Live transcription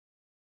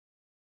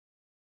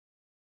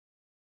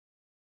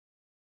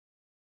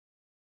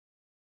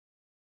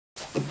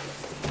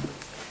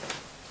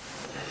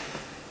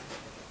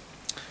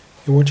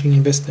You're watching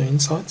Investor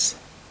Insights,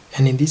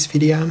 and in this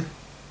video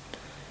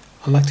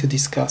I'd like to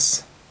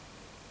discuss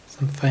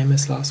some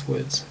famous last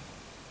words.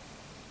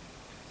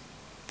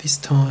 This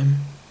time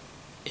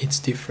it's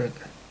different.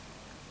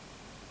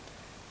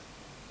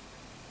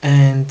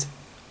 And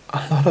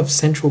a lot of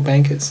central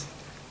bankers,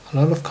 a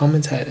lot of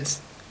commentators,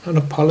 a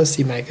lot of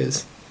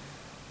policymakers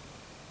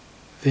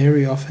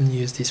very often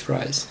use this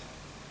phrase,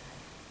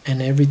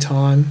 and every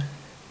time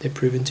they're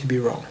proven to be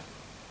wrong.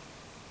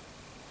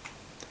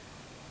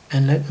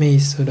 And let me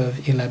sort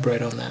of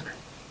elaborate on that.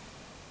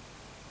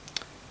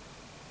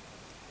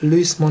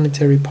 Loose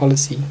monetary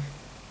policy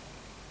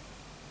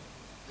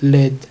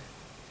led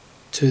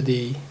to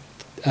the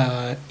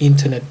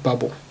internet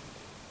bubble.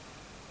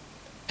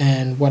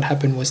 And what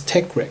happened was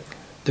tech wreck,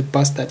 the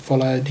bust that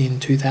followed in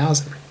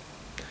 2000.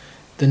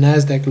 The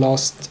Nasdaq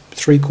lost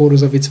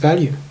 3/4 of its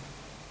value.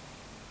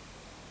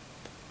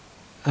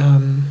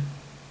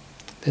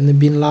 Then the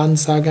Bin Laden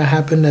saga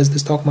happened as the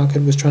stock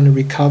market was trying to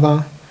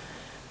recover,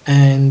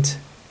 and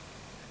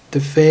the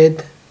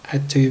Fed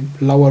had to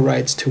lower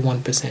rates to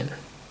 1%.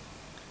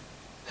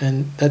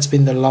 And that's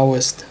been the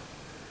lowest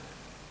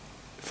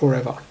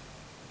forever.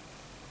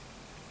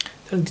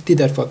 They did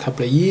that for a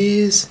couple of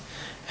years,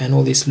 and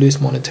all this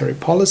loose monetary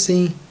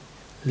policy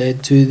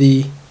led to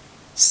the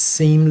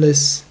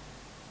seamless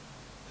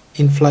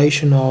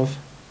inflation of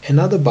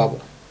another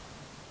bubble,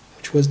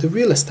 which was the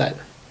real estate.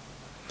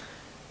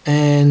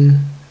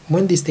 And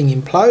when this thing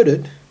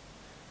imploded,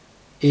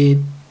 it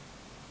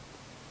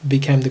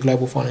became the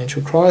global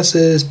financial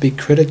crisis, big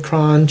credit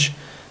crunch,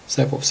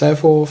 so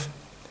forth.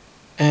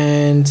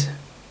 And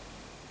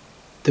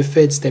the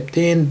Fed stepped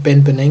in.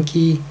 Ben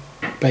Bernanke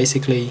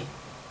basically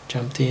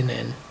jumped in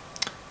and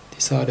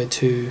decided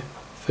to,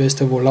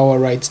 first of all, lower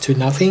rates to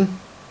nothing,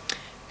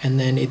 and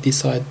then it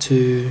decided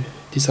to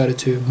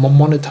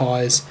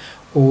monetize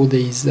all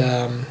these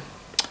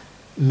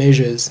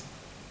measures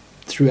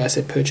through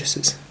asset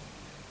purchases.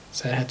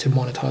 So it had to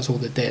monetize all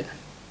the debt.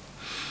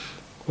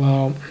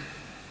 Well,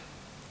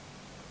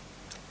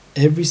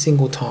 every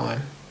single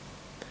time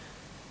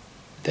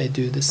they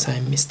do the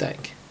same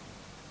mistake,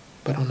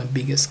 but on a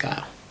bigger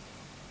scale.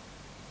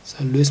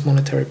 So loose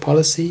monetary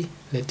policy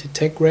led to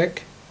tech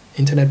wreck,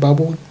 internet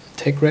bubble,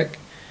 tech wreck,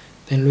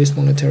 then loose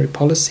monetary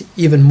policy,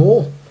 even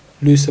more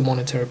looser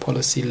monetary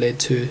policy led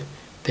to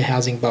the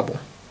housing bubble.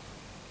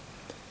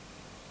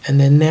 And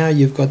then now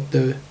you've got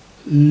the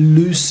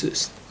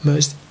loosest,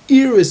 most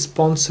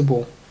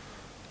irresponsible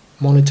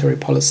monetary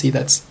policy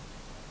that's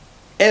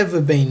ever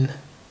been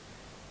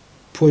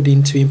put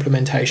into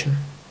implementation.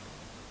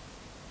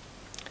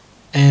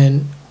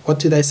 And what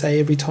do they say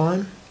every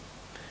time?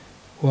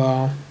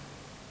 Well,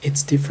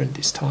 it's different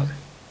this time.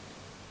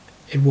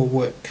 It will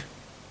work.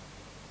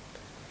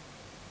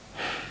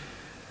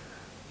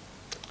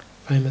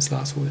 Famous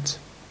last words.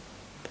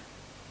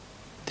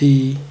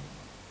 The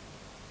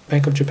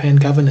Bank of Japan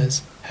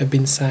governors have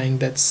been saying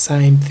that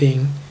same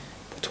thing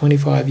for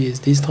 25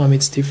 years. This time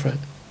it's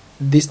different.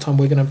 This time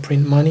we're going to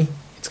print money.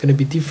 It's going to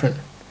be different.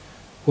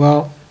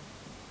 Well,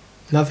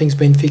 nothing's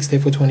been fixed there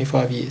for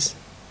 25 years.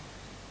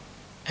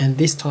 And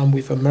this time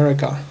with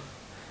America,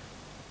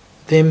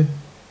 them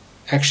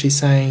actually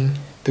saying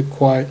the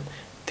quote,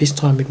 this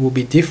time it will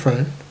be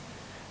different.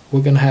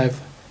 We're going to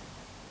have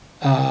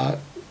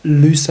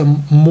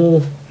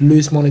more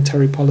loose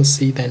monetary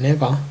policy than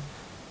ever.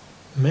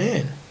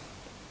 Man,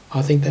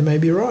 I think they may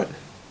be right.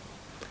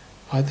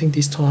 I think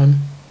this time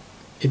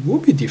it will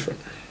be different.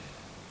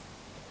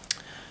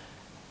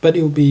 But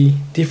it will be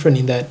different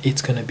in that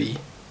it's going to be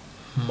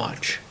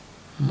much,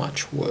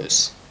 much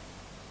worse.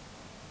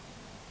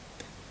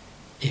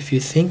 If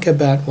you think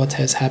about what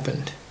has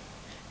happened,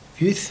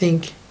 if you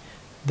think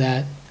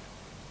that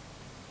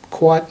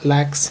quite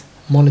lax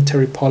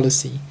monetary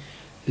policy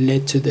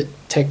led to the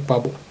tech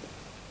bubble,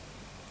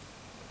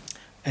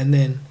 and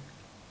then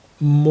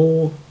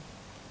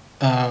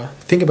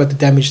think about the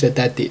damage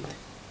that did,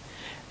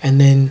 and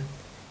then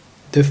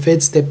the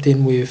Fed stepped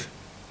in with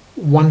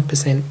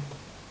 1%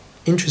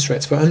 interest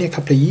rates for only a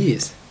couple of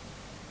years,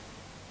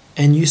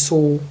 and you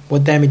saw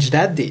what damage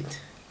that did.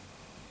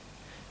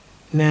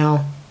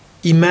 Now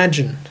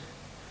imagine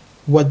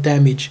what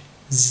damage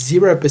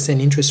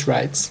 0% interest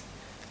rates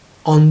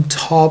on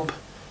top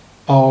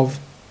of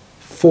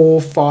 $4,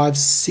 $5,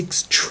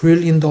 $6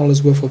 trillion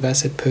worth of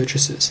asset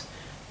purchases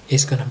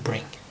is going to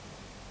bring.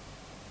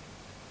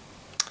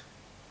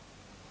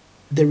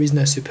 There is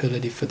no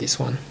superlative for this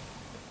one.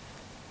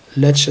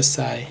 Let's just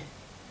say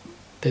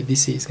that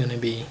this is going to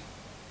be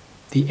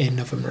the end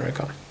of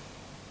America.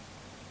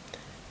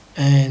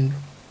 And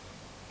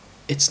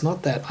it's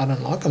not that I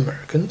don't like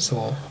Americans,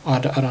 or I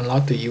don't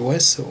like the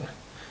US, or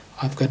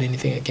I've got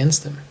anything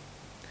against them.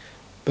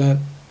 But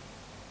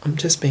I'm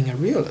just being a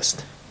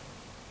realist.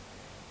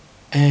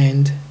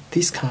 And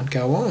this can't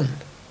go on.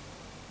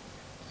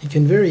 You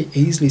can very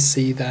easily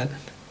see that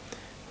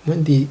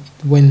when the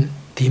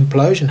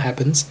implosion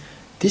happens,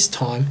 this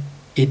time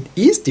it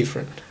is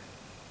different.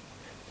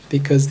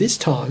 Because this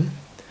time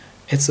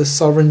It's a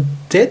sovereign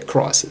debt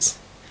crisis.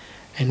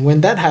 And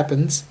when that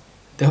happens,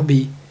 there'll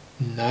be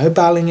no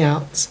bailing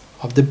out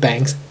of the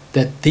banks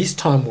that this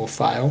time will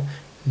fail.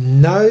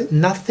 No,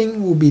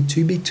 nothing will be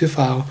too big to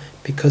fail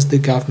because the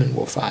government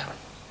will fail.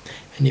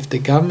 And if the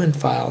government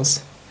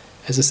fails,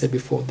 as I said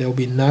before, there will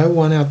be no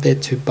one out there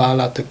to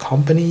bail out the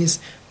companies,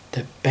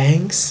 the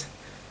banks,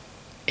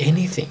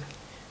 anything.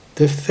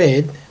 The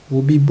Fed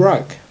will be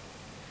broke.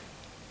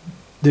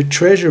 The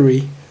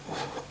Treasury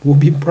will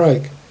be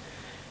broke.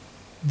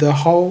 The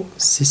whole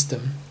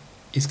system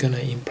is going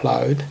to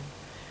implode,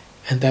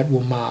 and that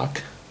will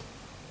mark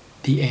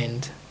the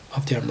end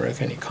of the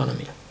American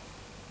economy.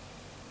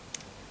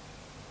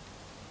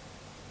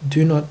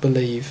 Do not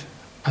believe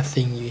a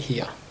thing you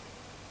hear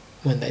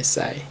when they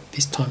say,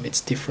 this time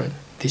it's different,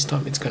 this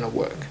time it's going to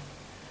work,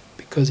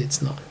 because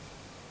it's not.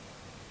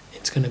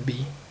 It's going to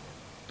be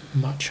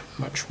much,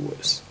 much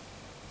worse.